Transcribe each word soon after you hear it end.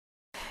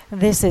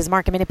This is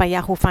Market Minute by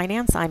Yahoo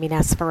Finance. I'm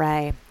Ines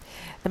Ferre.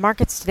 The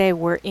markets today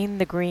were in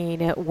the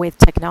green with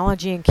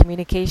technology and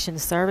communication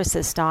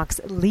services stocks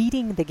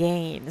leading the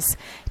gains.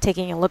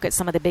 Taking a look at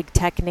some of the big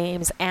tech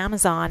names,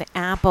 Amazon,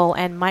 Apple,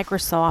 and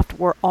Microsoft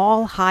were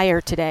all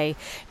higher today.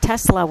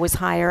 Tesla was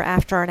higher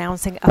after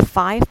announcing a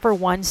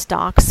 5-for-1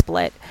 stock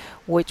split,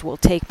 which will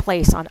take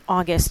place on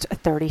August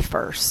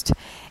 31st.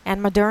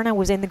 And Moderna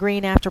was in the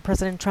green after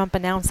President Trump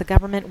announced the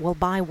government will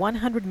buy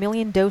 100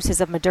 million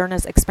doses of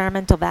Moderna's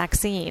experimental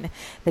vaccine.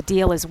 The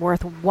deal is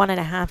worth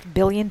 $1.5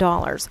 billion.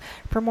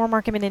 For more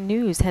market minute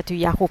news, head to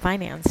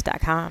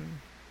yahoofinance.com.